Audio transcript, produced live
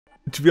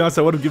To be honest,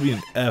 I would have given you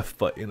an F,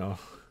 but you know.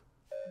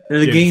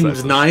 The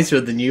game's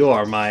nicer than you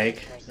are,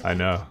 Mike. I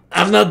know.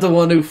 I'm not the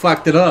one who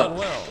fucked it up.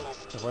 Well,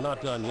 we're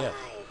not done yet.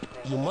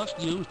 You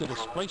must use the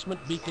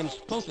displacement beacon's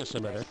focus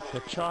emitter to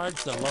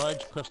charge the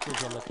large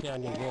crystals on the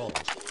canyon walls.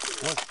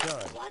 Once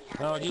charged,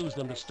 I'll use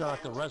them to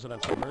start the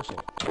resonance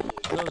reversal.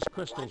 Those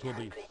crystals will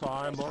be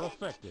far more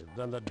effective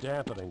than the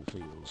dampening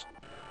fields.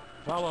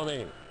 Follow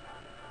me.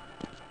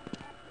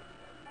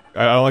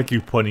 I like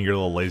you pointing your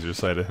little laser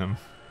sight at him.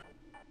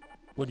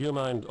 Would you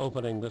mind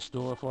opening this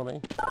door for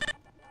me?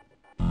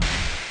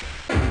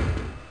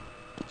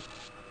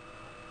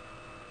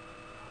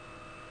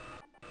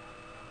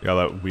 Yeah,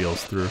 that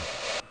wheels through.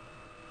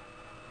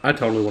 I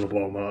totally want to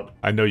blow him up.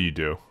 I know you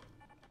do.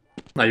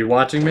 Are you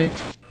watching me?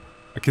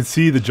 I can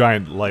see the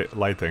giant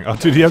light thing. Oh,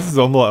 dude, he has his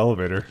own little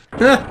elevator.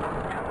 I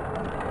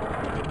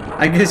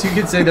guess you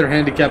could say they're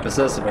handicap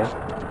accessible.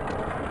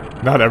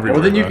 Not everywhere.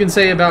 Or then you can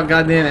say about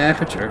goddamn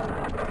aperture.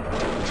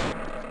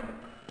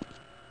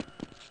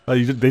 Oh,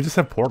 they just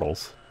have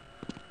portals.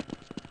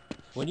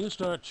 When you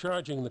start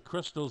charging the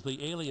crystals,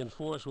 the alien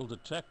force will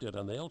detect it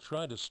and they'll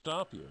try to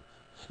stop you.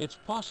 It's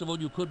possible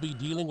you could be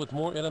dealing with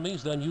more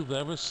enemies than you've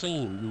ever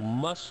seen. You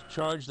must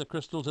charge the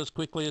crystals as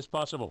quickly as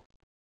possible.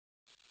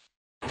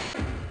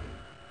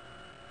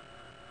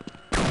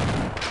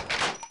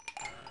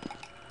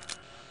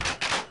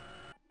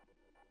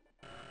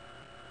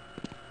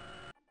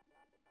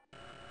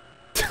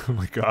 Oh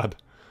my god.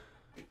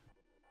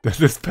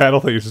 This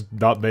panel thing is just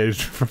not made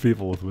for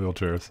people with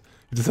wheelchairs.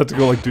 You just have to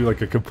go like do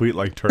like a complete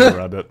like turn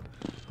around it.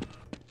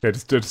 Okay,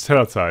 just head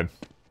outside.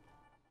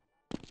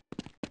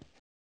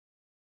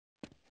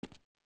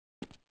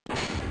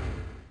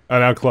 Oh,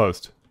 now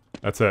closed.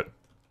 That's it.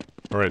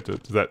 Alright,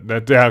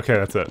 yeah, okay,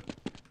 that's it.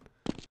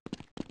 I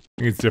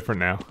think it's different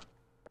now.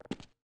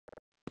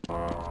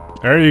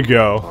 There you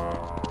go.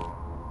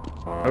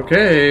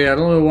 Okay, I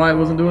don't know why it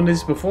wasn't doing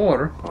this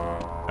before.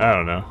 I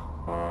don't know.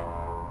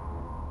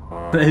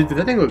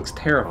 That thing looks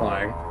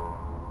terrifying.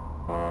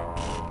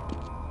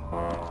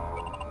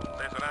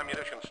 There's an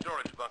ammunition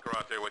storage bunker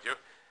out there with you.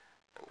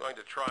 I'm going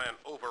to try and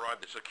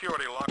override the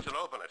security locks and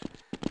open it.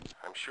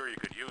 I'm sure you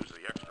could use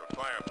the extra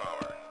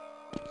firepower.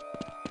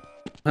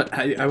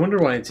 I wonder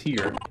why it's here.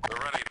 We're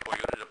ready for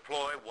you to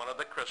deploy one of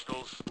the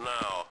crystals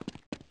now.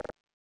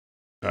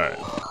 Alright.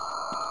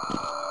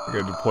 I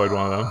think I deployed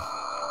one of them.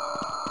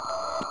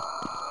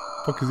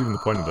 What the fuck is even the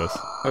point of this?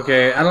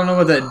 Okay, I don't know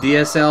what that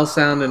DSL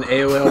sound and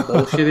AOL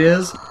bullshit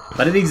is,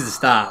 but it needs to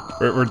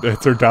stop.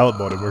 It's our dial-up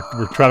modem.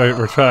 We're trying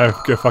to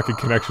get a fucking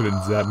connection in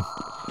Zen.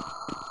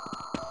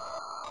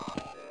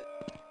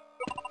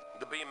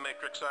 The beam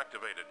matrix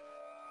activated.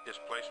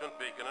 Displacement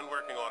beacon in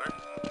working order.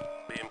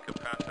 Beam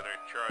capacitor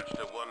charged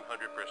to 100%.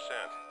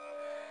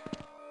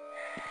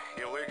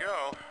 Here we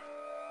go.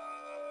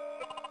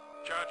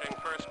 Charging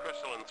first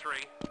crystal in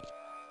 3,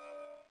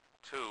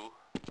 2,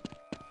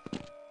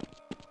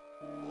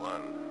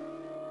 1.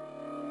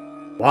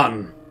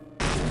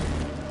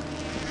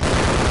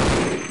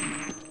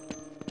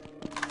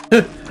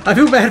 I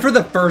feel bad for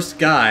the first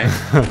guy.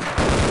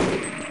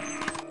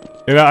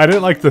 You know, I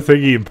didn't like the thing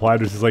he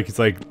implied, which is like, it's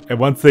like, and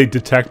once they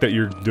detect that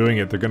you're doing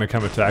it, they're gonna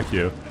come attack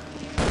you.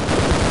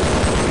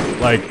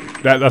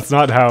 Like, that's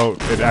not how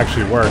it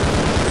actually works.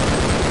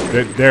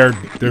 They're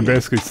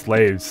basically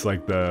slaves,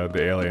 like the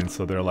aliens,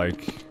 so they're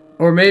like...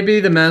 Or maybe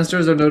the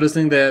masters are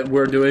noticing that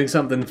we're doing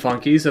something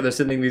funky, so they're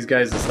sending these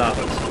guys to stop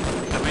us.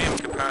 The beam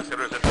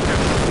capacitor's at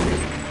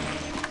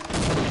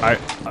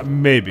 50.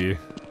 Maybe.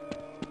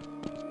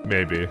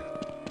 Maybe.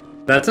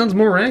 That sounds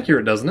more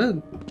accurate, doesn't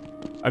it?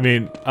 I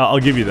mean, I'll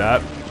give you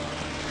that.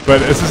 But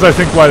this is, I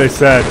think, why they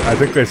said, I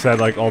think they said,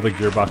 like, all the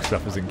gearbox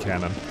stuff is in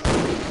canon.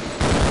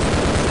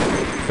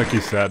 Like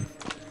you said.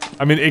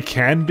 I mean, it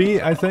can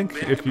be, I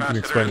think, if you can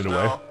explain it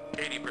away.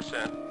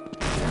 80%.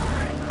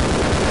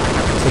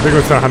 So I think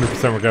it's not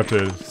 100%, we're gonna have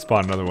to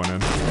spawn another one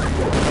in.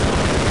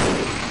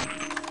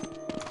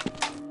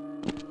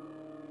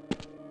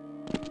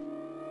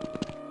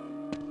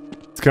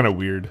 It's kind of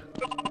weird.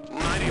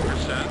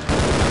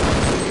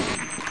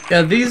 90%.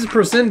 Yeah, these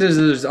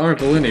percentages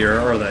aren't linear,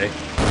 are they?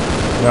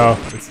 No,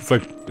 it's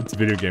like, it's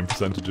video game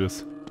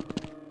percentages.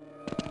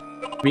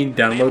 You mean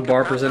download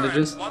bar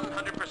percentages?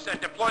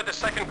 100%. Deploy the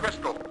second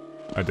crystal.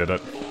 I did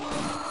it.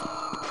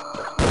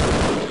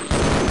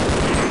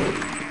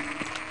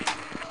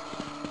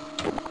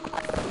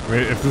 I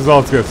mean, if this is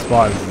all it's gonna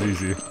spawn, this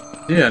is easy.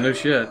 Yeah, no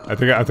shit. I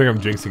think I'm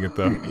jinxing it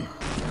though.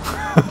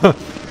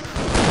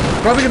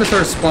 Probably gonna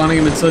start spawning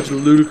them in such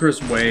ludicrous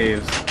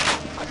waves.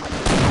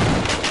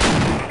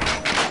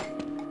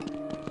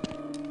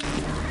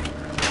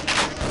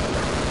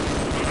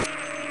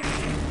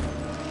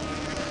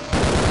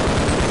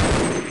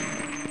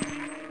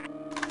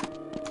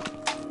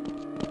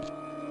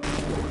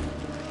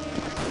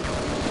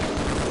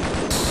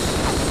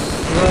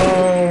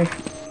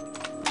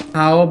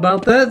 How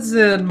about that,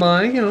 Zen,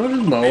 Mike? You know,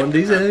 just mowing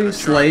these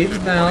slaves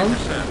down.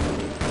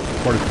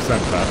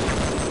 40% that.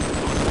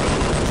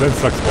 Zen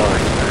sucks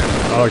spawning.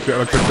 I like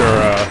they're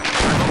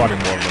spawning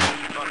more of them.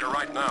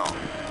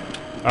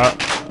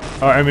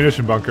 Oh,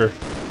 ammunition bunker.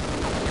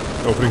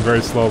 Opening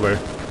very slowly.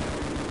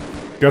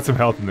 Got some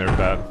health in there,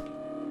 Pat.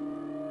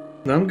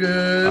 I'm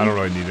good. I don't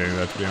really need any of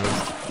that, to be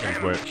honest.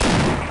 Just wait.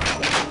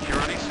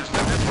 Security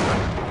system is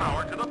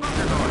power to the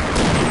bunker door.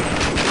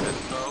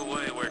 There's no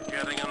way we're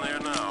getting in there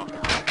now.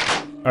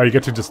 Oh, you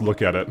get to just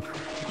look at it.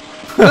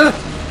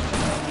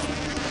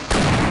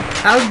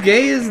 How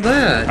gay is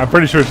that? I'm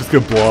pretty sure it's just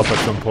gonna blow up at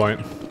some point.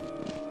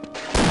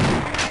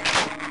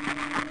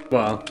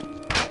 Well,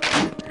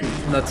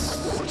 that's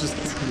just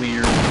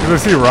weird. Because I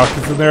see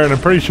rockets in there, and I'm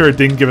pretty sure it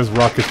didn't give us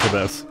rockets for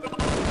this.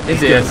 It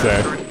did.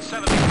 Say.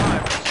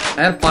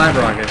 I have 5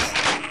 rockets.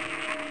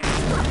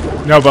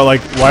 No, but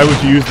like, why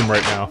would you use them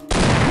right now?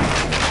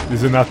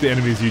 These are not the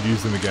enemies you'd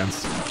use them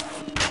against.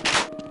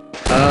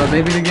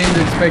 Maybe the game's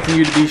expecting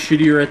you to be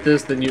shittier at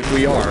this than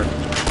we are.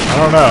 I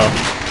don't know.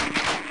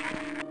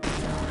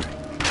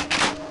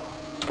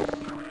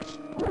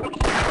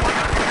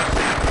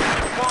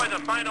 Deploy the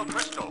final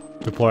crystal.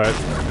 Deploy it.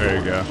 There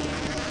you go.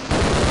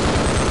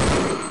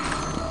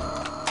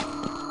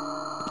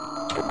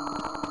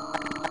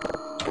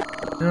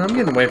 No, I'm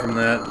getting away from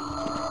that.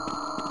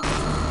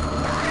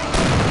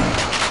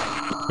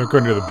 Don't go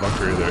near the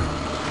bunker either.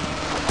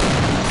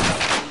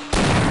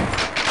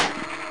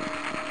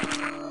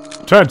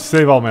 I'm trying to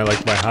save all my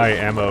my high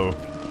ammo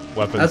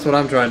weapons That's what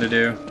I'm trying to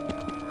do.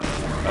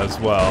 as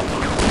well.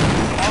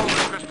 All the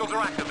crystals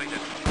are activated.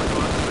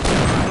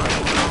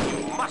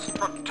 You must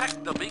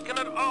protect the beacon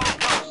at all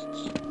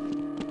costs.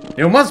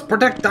 You must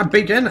protect that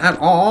beacon at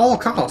all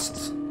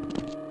costs.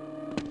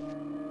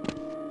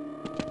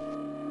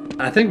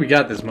 I think we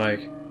got this,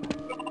 Mike.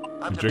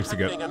 I'm Drinks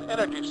again. detecting an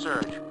energy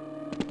surge.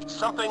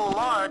 Something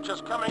large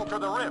is coming through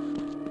the rift.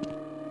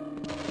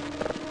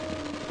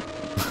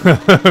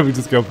 We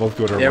just go both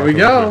go to our There we rocket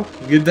go.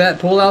 launcher. Get that.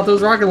 Pull out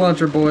those rocket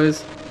launcher,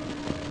 boys.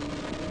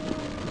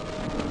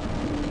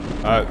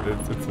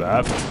 It's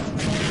that.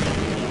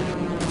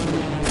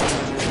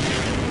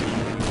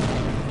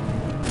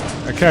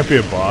 That can't be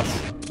a boss.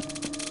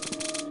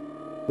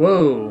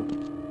 Whoa.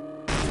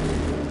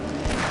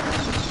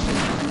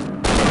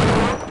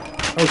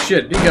 Oh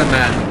shit, B-gun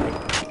man.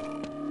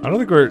 I don't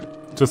think we're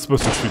just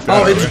supposed to shoot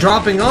that. Oh, it's right?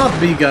 dropping off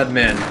B-gun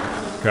men.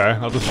 Okay,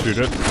 I'll just shoot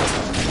it.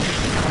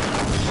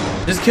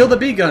 Just kill the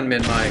B-gun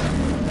men, Mike.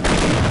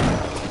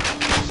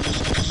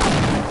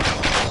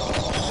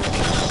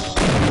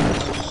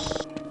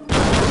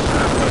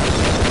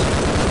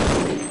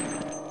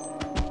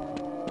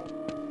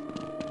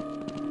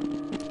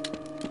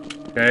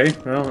 Okay,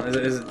 well,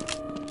 is it...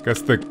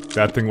 Guess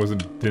that thing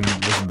wasn't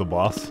the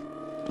boss.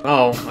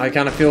 Oh, I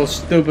kind of feel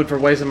stupid for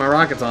wasting my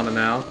rockets on it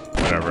now.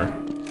 Whatever.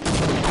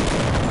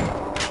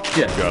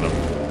 Shit. Got him.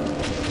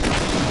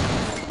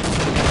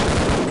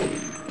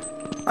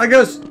 I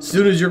guess as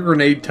soon as your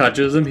grenade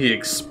touches him, he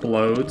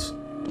explodes.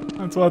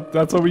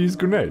 That's why we use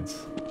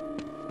grenades.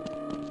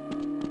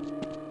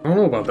 I don't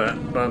know about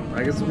that, but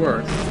I guess it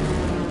works.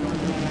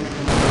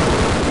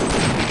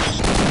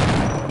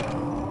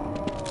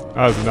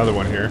 Oh, there's another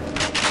one here.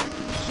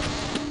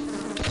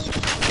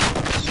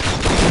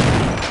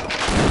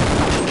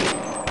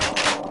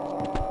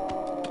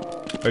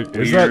 Wait,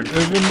 is that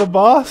even the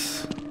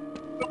boss?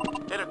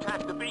 It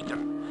attacked the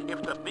beacon.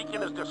 If the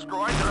beacon is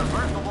destroyed, the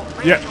reversible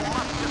fate, Yeah. you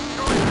must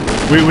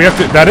destroy it. We have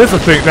to. That is the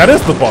thing. That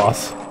is the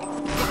boss.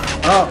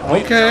 Oh,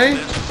 okay.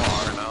 This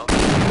far now.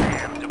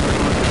 And to bring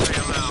on the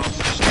trail now.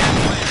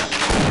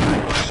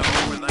 I'm going to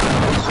open that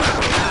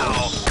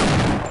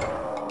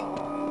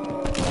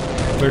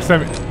now. There's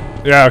some.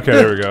 Yeah. Okay.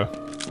 There we go.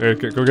 There,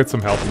 go get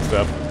some health and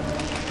stuff.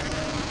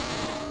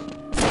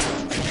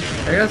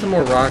 I got some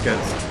more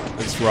rockets.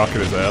 Let's rocket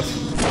his ass.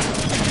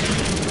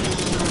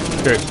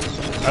 Okay.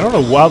 I don't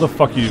know why the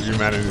fuck you're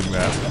managing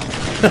that.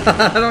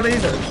 I don't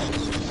either.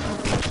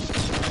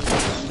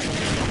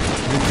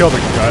 You killed the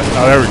guy.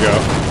 Oh, there we go.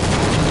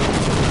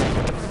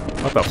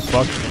 What the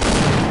fuck?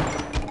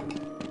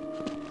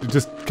 It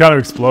just kind of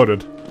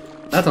exploded.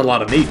 That's a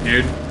lot of meat,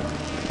 dude.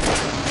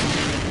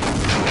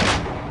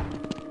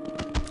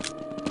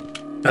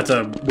 That's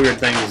a weird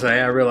thing to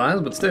say, I realize,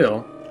 but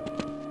still.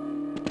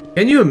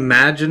 Can you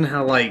imagine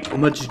how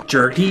much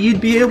jerky you'd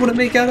be able to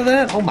make out of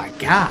that? Oh my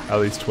god. At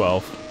least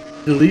 12.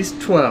 At least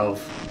 12.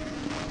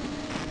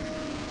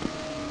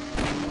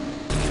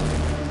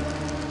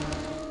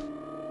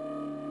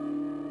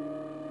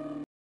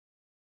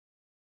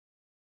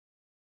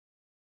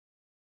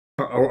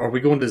 Are we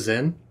going to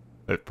Zen?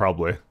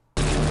 Probably.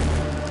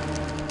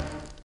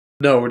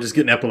 No, we're just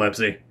getting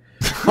epilepsy.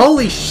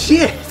 Holy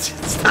shit!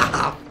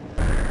 Stop!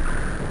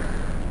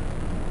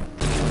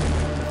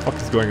 What the fuck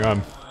is going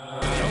on?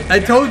 I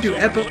told you, We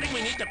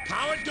need the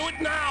power. Do it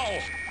now.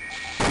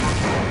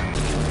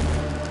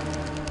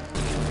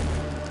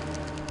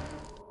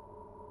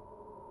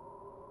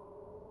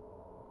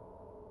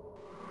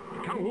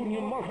 Calhoun,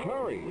 you must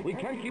hurry. We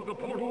can't keep the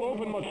portal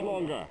open much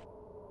longer.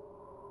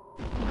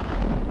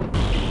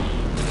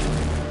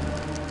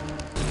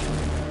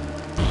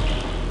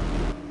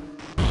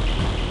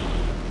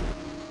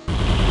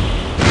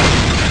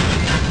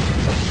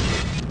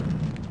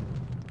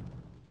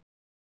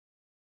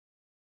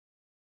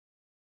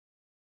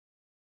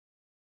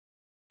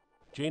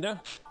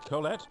 Gina,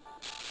 Colette,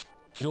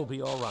 you'll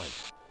be all right.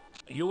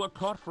 You were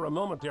caught for a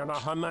moment there in a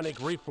harmonic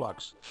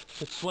reflux.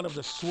 It's one of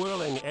the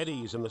swirling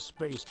eddies in the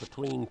space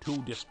between two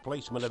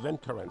displacement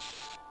event currents.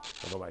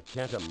 Although I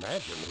can't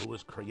imagine who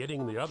was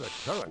creating the other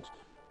current.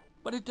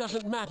 But it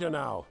doesn't matter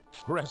now.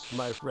 Rest,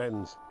 my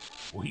friends.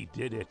 We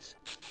did it.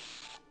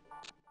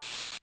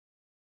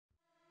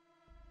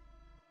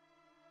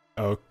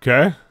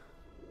 Okay.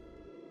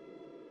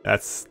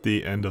 That's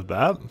the end of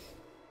that.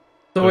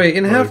 So wait,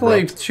 in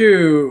Half-Life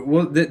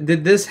 2,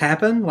 did this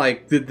happen?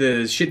 Like, did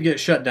the shit get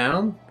shut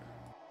down?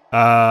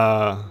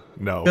 No.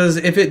 Because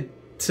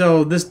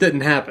so this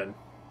didn't happen.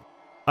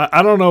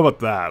 I don't know about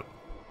that.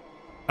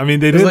 I mean,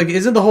 they did. Like,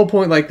 isn't the whole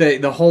point like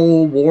the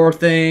whole war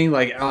thing?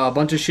 Like, a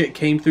bunch of shit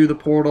came through the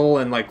portal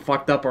and like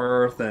fucked up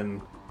Earth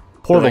and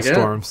portal like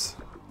storms.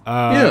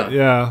 Yeah.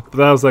 Yeah, but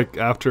that was like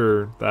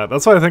after that.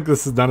 That's why I think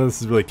none of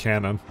this is really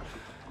canon.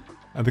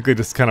 I think they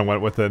just kind of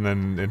went with it, and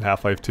then in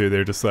Half-Life 2,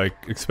 they're just like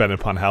expanded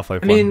upon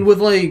Half-Life 1. I mean, with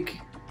like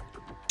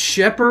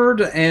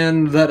Shepard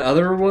and that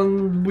other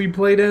one we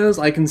played as,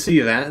 I can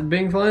see that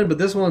being fine. But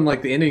this one,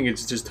 like the ending,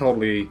 it's just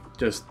totally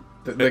just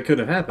that could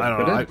have happened.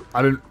 I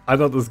don't know. I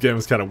thought this game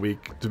was kind of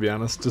weak, to be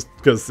honest, just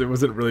because it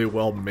wasn't really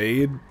well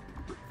made.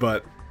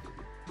 But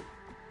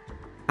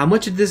how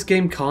much did this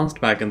game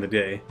cost back in the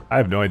day? I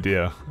have no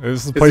idea. It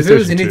was the PlayStation 2. If it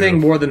was anything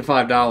more than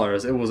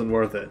 $5, it wasn't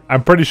worth it.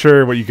 I'm pretty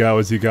sure what you got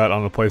was you got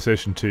on the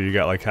PlayStation 2, you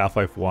got like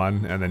Half-Life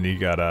 1, and then you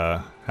got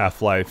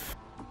Half-Life.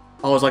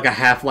 Oh, it was like a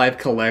Half-Life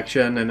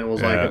collection, and it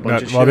was like a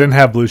bunch of shit. Well, it didn't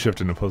have Blue Shift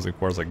and Opposing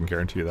Force, I can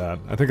guarantee you that.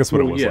 I think that's what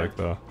it was like,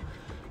 though.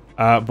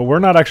 But we're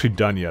not actually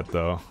done yet,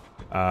 though.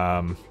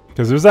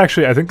 Because there's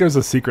actually, I think there's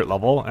a secret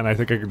level, and I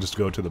think I can just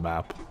go to the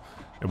map,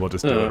 and we'll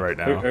just do it right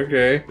now.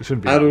 Okay. It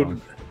shouldn't be that long.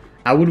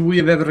 How would we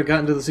have ever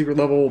gotten to the secret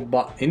level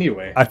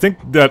anyway? I think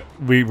that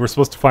we were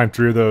supposed to find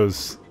through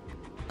those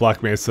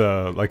Black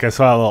Mesa. Like I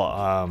saw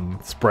a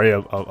little spray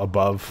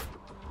above.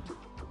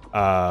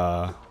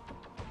 The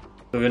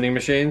vending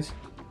machines.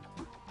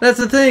 That's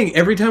the thing.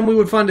 Every time we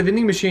would find a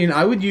vending machine,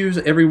 I would use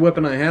every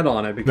weapon I had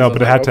on it. Because no,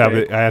 but I had to have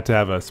it. I had to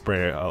have a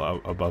spray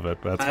above it.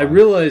 But that's I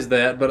realized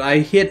that, but I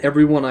hit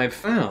every one I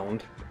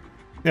found.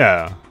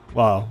 Yeah.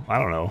 Well, I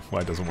don't know why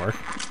it doesn't work.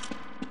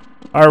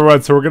 All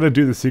right, so we're gonna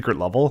do the secret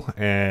level,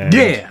 and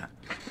yeah.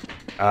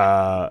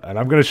 And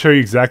I'm gonna show you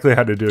exactly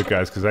how to do it,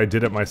 guys, because I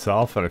did it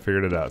myself and I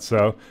figured it out.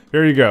 So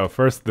here you go.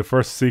 The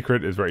first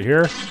secret is right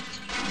here.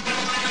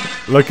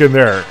 Look in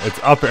there. It's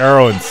up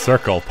arrow and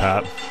circle,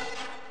 Pat.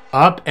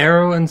 Up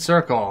arrow and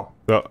circle.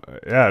 So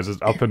yeah, it's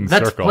just up and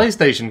circle. That's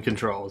PlayStation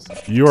controls.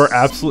 You are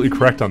absolutely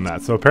correct on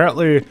that. So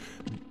apparently,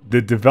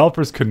 the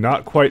developers could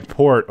not quite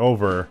port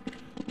over,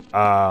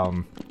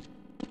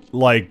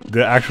 like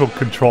the actual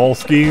control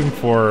scheme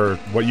for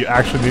what you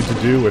actually need to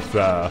do with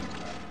the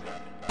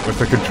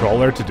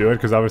controller to do it,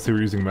 because obviously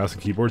we're using mouse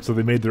and keyboard, so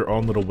they made their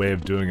own little way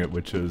of doing it,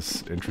 which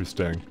is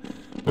interesting.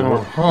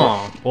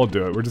 We'll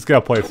do it. We're just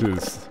gonna play through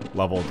this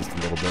level just a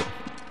little bit.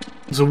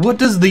 So what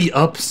does the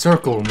up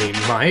circle mean,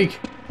 Mike?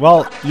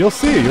 Well, you'll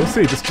see. You'll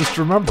see. Just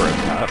remember it,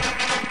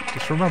 Pat.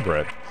 Just remember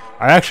it.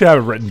 I actually have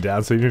it written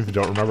down, so even if you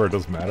don't remember, it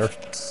doesn't matter.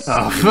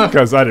 Oh,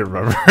 because I didn't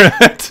remember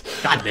it.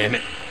 God damn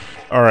it!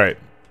 All right.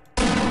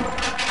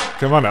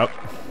 Come on up.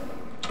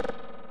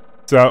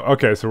 So,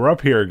 okay, so we're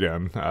up here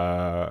again.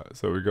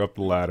 So we go up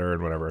the ladder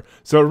and whatever.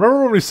 So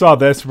remember when we saw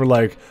this, we're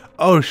like,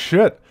 oh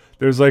shit,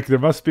 there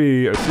must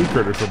be a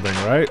secret or something,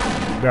 right?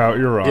 No,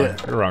 you're wrong. Yeah.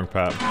 You're wrong,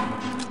 Pat.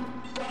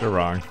 You're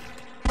wrong.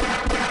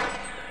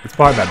 It's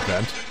behind that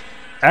vent.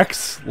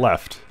 X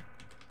left.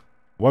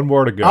 One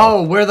more to go.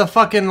 Oh, where the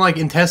fucking, like,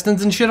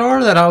 intestines and shit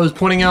are that I was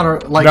pointing out,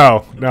 or, like...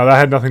 No, that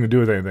had nothing to do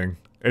with anything.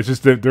 It's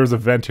just that there's a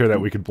vent here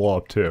that we could blow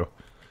up, too.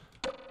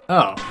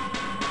 Oh.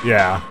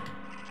 Yeah.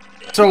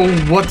 So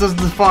what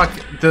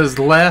does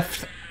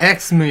left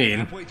X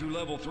mean?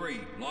 You'll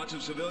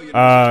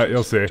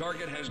see.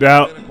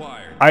 Now,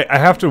 I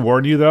have to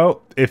warn you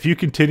though, if you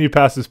continue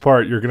past this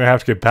part, you're gonna have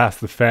to get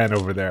past the fan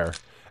over there.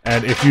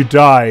 And if you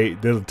die,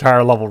 the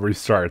entire level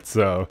restarts,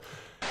 so...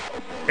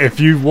 If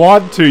you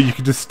want to, you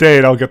can just stay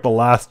and I'll get the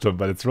last one,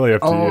 but it's really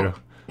up to you.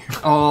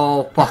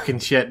 Oh, fucking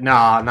shit.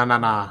 Nah.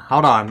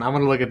 Hold on, I'm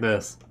gonna look at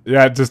this.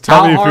 Yeah, just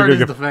tell me if you're gonna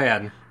get... How hard is the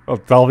fan? Well,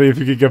 tell me if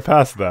you can get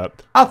past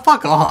that. Oh,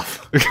 fuck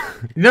off.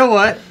 You know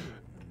what?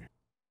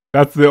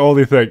 That's the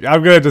only thing.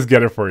 I'm gonna just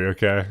get it for you,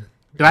 okay?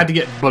 Do I have to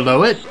get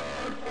below it?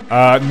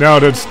 No,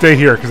 just stay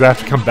here, because I have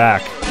to come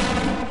back.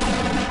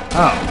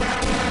 Oh.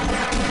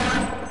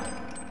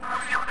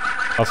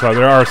 Also,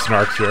 there are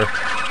snarks here.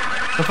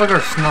 The fuck are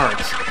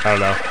snarks? I don't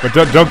know. But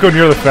don't go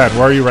near the fan.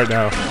 Where are you right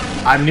now?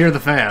 I'm near the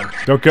fan.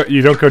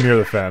 You don't go near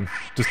the fan.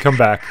 Just come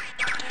back.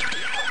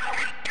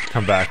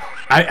 Come back.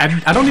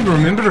 I don't even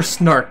remember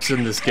snarks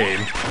in this game.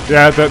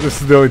 Yeah,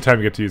 this is the only time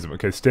you get to use them.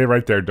 Okay, stay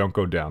right there. Don't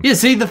go down. Yeah,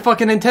 see the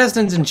fucking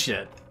intestines and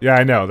shit. Yeah,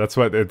 I know. That's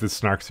what the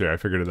snarks here. I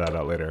figured that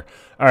out later.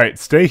 All right,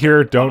 stay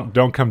here.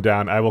 Don't come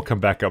down. I will come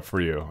back up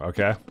for you.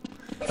 Okay.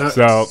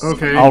 So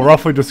okay. I'll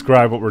roughly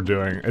describe what we're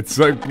doing. It's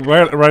like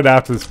right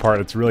after this part.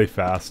 It's really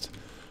fast.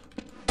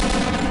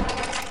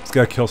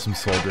 Just gotta kill some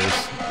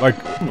soldiers. Like,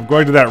 I'm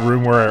going to that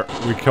room where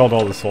we killed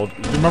all the soldiers.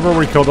 Do you remember where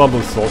we killed all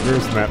those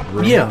soldiers in that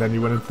room? Yeah. And then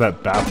you went into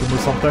that bathroom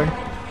or something?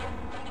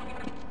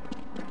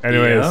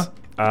 Anyways,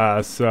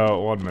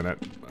 so, 1 minute.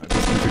 I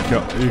just need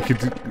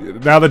to kill...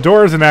 now, the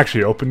door isn't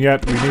actually open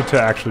yet. We need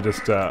to actually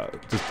just...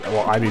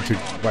 well, I need to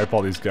wipe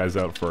all these guys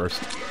out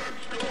first.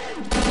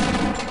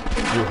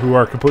 Who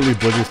are completely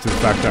oblivious to the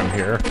fact I'm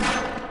here.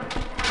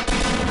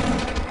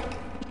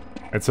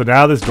 And so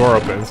now this door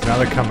opens. Now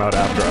they come out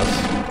after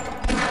us.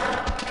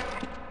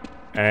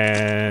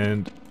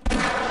 And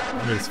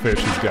let me just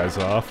finish these guys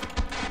off.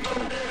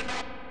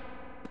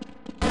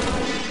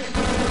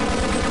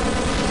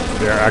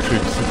 They're actually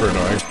super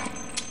annoying.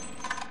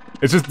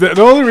 It's just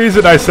the only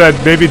reason I said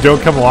maybe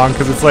don't come along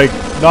because it's like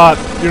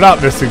you're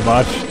not missing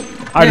much.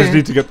 I just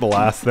need to get the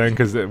last thing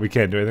because we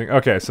can't do anything.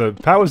 Okay, so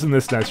Pat was in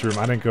this nice room.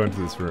 I didn't go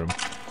into this room.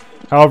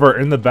 However,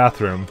 in the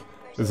bathroom,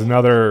 there's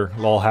another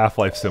little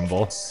Half-Life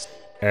symbol.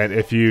 And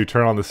if you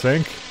turn on the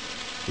sink,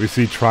 we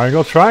see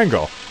triangle,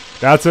 triangle.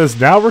 That says,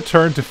 now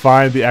return to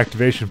find the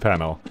activation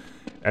panel.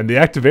 And the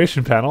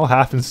activation panel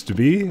happens to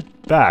be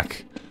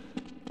back.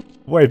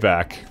 Way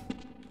back.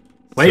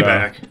 Way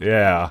back?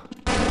 Yeah.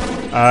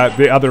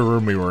 The other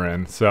room we were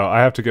in. So I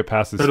have to get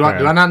past this fan.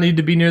 Do I not need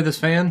to be near this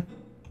fan?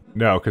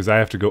 No, because I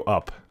have to go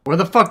up. Where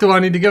the fuck do I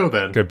need to go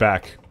then? Go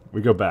back.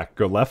 We go back.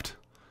 Go left.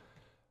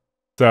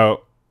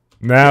 So,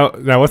 now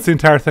what's the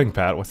entire thing,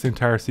 Pat? What's the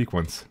entire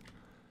sequence?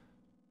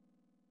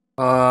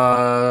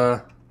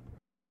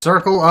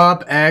 Circle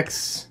up,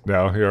 X.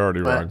 No, you're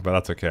already wrong, but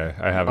that's okay.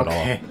 I have it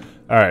Okay.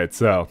 all. Alright,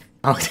 so.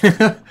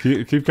 Okay.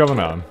 keep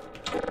coming on.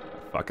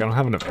 Fuck, I don't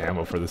have enough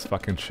ammo for this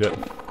fucking shit.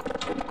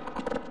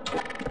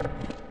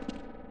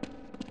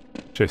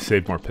 Should I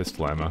save more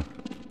pistol ammo?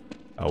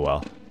 Oh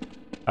well.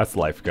 That's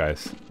life,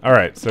 guys.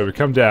 Alright, so we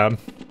come down.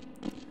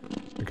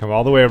 We come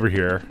all the way over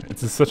here.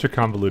 It's just such a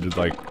convoluted,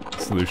 like,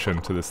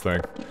 solution to this thing.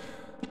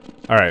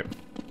 Alright.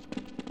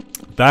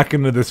 Back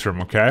into this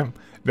room, okay?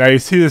 Now, you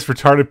see this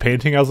retarded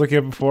painting I was looking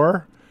at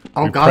before?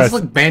 Oh We god, press it's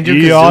like Banjo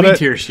E on Kazooie it.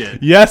 tier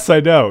shit. Yes, I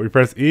know. We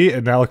press E,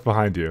 and now look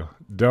behind you.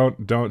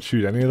 Don't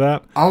shoot any of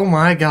that. Oh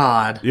my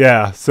god.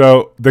 Yeah,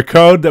 so the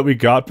code that we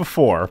got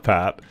before,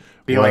 Pat,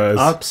 Be was... like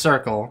up,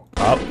 circle.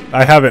 Up.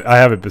 I have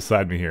it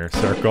beside me here.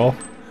 Circle.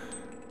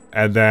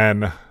 And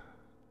then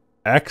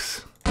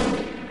X.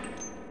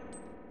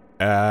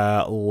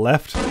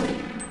 Left.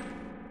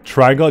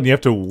 Triangle, and you have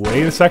to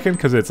wait a second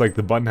because it's like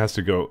the button has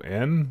to go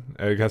in.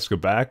 It has to go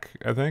back,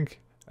 I think.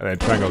 And then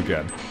triangle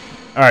again.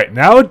 Alright,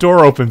 now a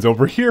door opens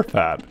over here,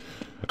 Pat.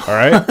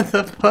 Alright? What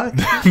the fuck?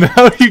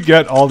 Now you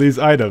get all these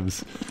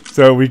items.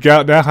 So we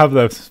now have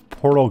the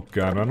portal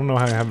gun. I don't know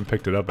how I haven't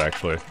picked it up,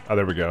 actually. Oh,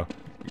 there we go.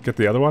 Get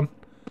the other one?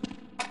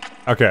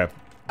 Okay.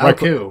 Oh,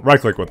 cool. Right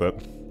click with it.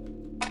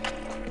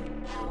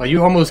 Oh,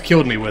 you almost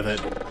killed me with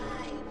it.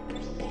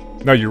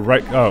 No, you're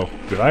right. Oh,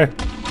 did I?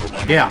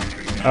 Yeah.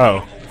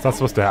 Oh, it's not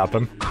supposed to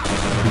happen.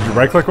 Did you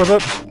right click with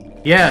it?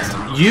 Yes,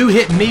 you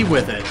hit me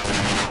with it.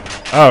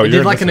 Oh, It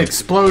did like an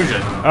explosion.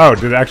 Oh,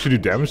 did it actually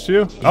do damage to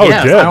you? Oh,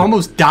 yes, it did. I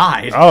almost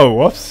died. Oh,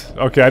 whoops.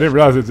 Okay, I didn't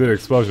realize it did an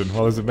explosion.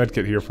 Well, there's a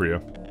medkit here for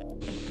you.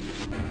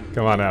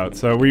 Come on out.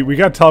 So we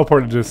got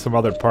teleported to some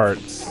other part.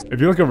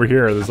 If you look over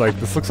here, there's like,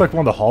 this looks like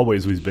one of the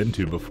hallways we've been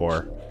to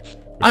before.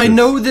 I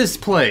know this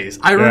place.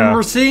 I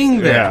remember seeing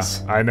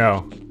this. Yeah, I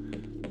know.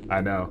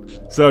 I know.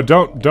 So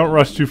don't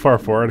rush too far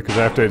forward because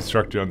I have to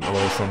instruct you on a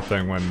little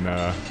something when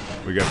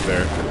we get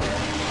there.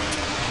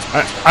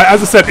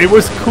 As I said, it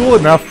was cool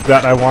enough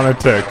that I wanted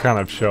to kind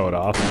of show it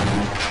off.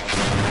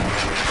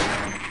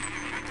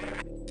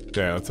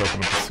 Okay, let's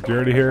open up the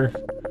security here.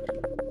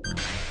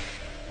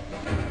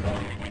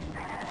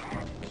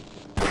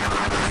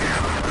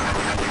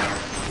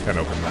 Can't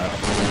open that.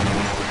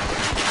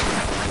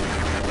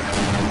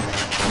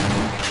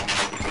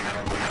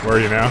 Where are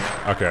you now?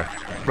 Okay.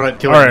 Right,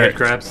 killing head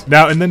crabs.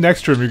 Now, in the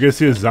next room, you're gonna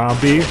see a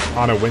zombie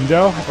on a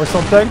window or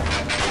something.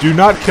 Do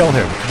not kill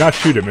him. Do not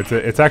shoot him.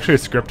 It's actually a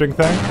scripting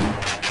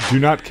thing. Do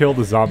not kill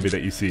the zombie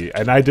that you see.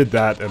 And I did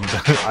that, and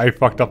I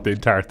fucked up the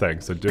entire thing.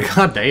 So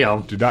God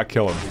damn. Do not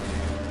kill him.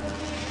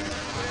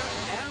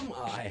 Am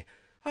I?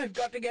 I've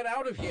got to get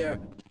out of here.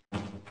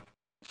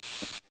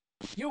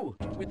 You,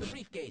 with the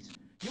briefcase.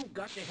 You've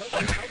got to help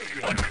me out of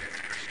here.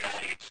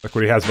 Look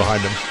what he has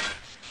behind him.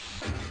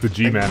 The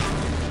G-Man.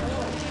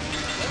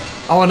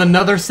 Oh, and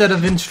another set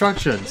of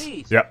instructions.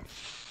 Please. Yep.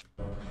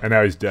 And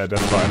now he's dead.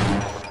 That's fine.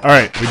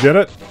 Alright, we did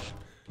it.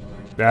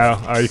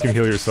 Now, you can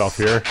heal yourself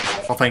here.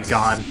 Oh, thank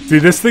God. See,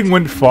 this thing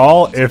wouldn't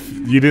fall if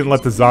you didn't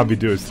let the zombie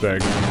do his thing.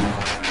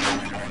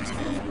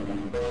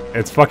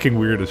 It's fucking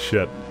weird as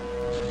shit.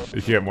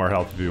 You can get more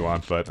health if you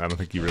want, but I don't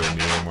think you really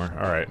need any more.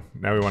 Alright,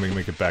 now we want to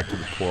make it back to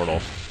the portal.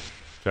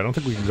 Which I don't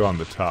think we can go on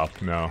the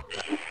top, no.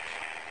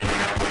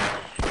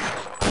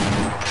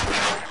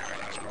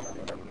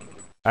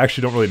 I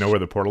actually don't really know where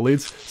the portal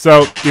leads.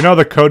 So, you know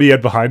the code he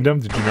had behind him?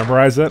 Did you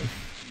memorize it?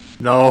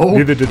 No.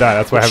 Neither did I.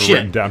 That's why I have it Shit.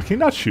 written down. Can you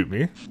not shoot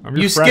me? I'm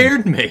your You friend.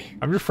 scared me.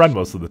 I'm your friend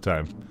most of the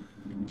time.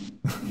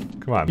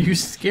 Come on. You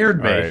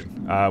scared me.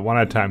 Alright, one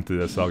at a time through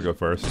this. I'll go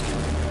first.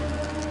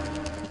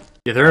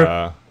 Yeah,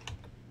 there.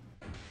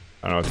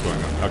 I don't know what's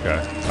going on. Okay.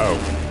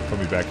 Oh, put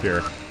me back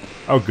here.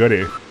 Oh,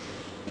 goody.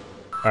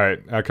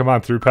 Alright, come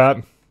on through, Pat.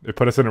 It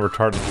put us in a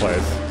retarded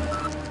place.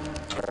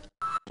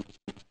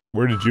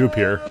 Where did you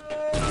appear?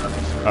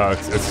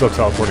 It's still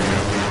teleporting you.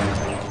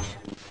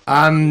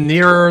 I'm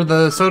near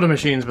the soda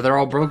machines, but they're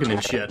all broken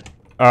and shit.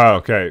 Oh,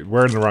 okay.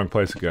 We're in the wrong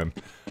place again.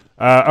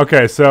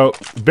 Okay, so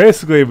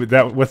basically with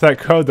that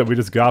code that we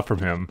just got from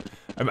him,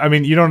 I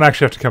mean, you don't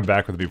actually have to come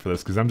back with me for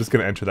this, because I'm just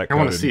going to enter that code. I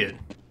want to see it.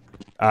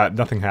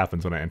 Nothing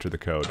happens when I enter the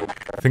code.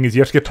 The thing is,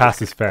 you have to get past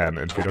this fan,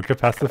 and if you don't get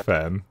past the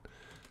fan...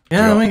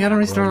 Yeah, we gotta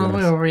restart all the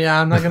way over.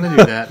 Yeah, I'm not gonna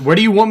do that. Where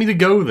do you want me to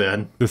go,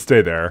 then? Just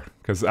stay there,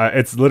 because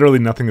it's literally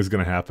nothing is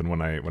going to happen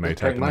when I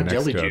type in my next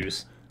jelly code.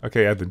 juice.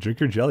 Okay, yeah, then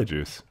drink your jelly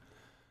juice.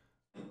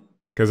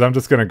 Because I'm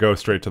just going to go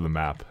straight to the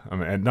map. I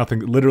mean,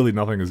 and literally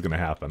nothing is going to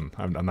happen.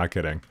 I'm not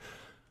kidding.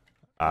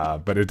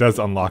 But it does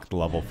unlock the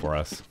level for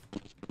us.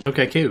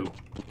 Okay, cool.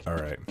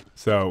 Alright,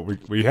 so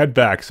we head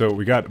back. So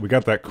we got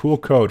that cool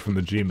code from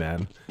the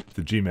G-Man.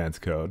 The G-Man's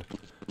code.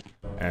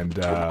 And,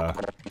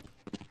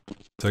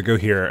 so I go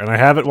here, and I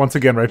have it once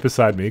again right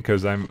beside me,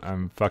 because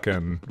I'm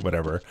fucking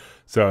whatever.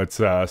 So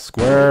it's,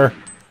 square,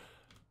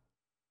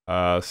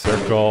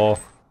 circle...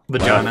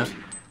 Vagina.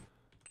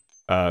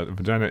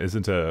 Vagina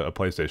isn't a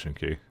PlayStation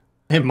key.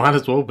 It might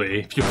as well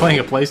be. If you're playing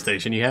a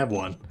PlayStation, you have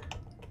one.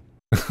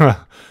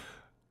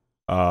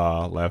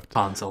 Left.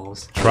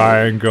 Consoles.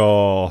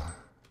 Triangle.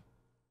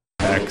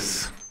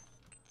 X.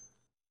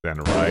 Then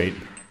right.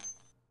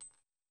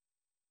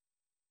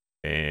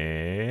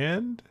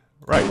 And...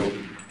 right.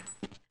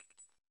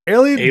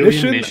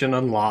 Alien mission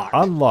unlocked.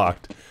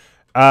 Unlocked.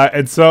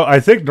 And so I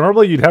think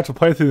normally you'd have to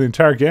play through the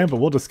entire game, but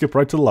we'll just skip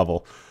right to the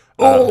level.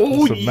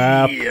 Oh, so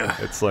map, yeah.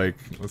 it's like,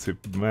 let's see,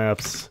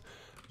 map,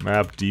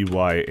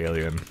 DY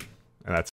alien.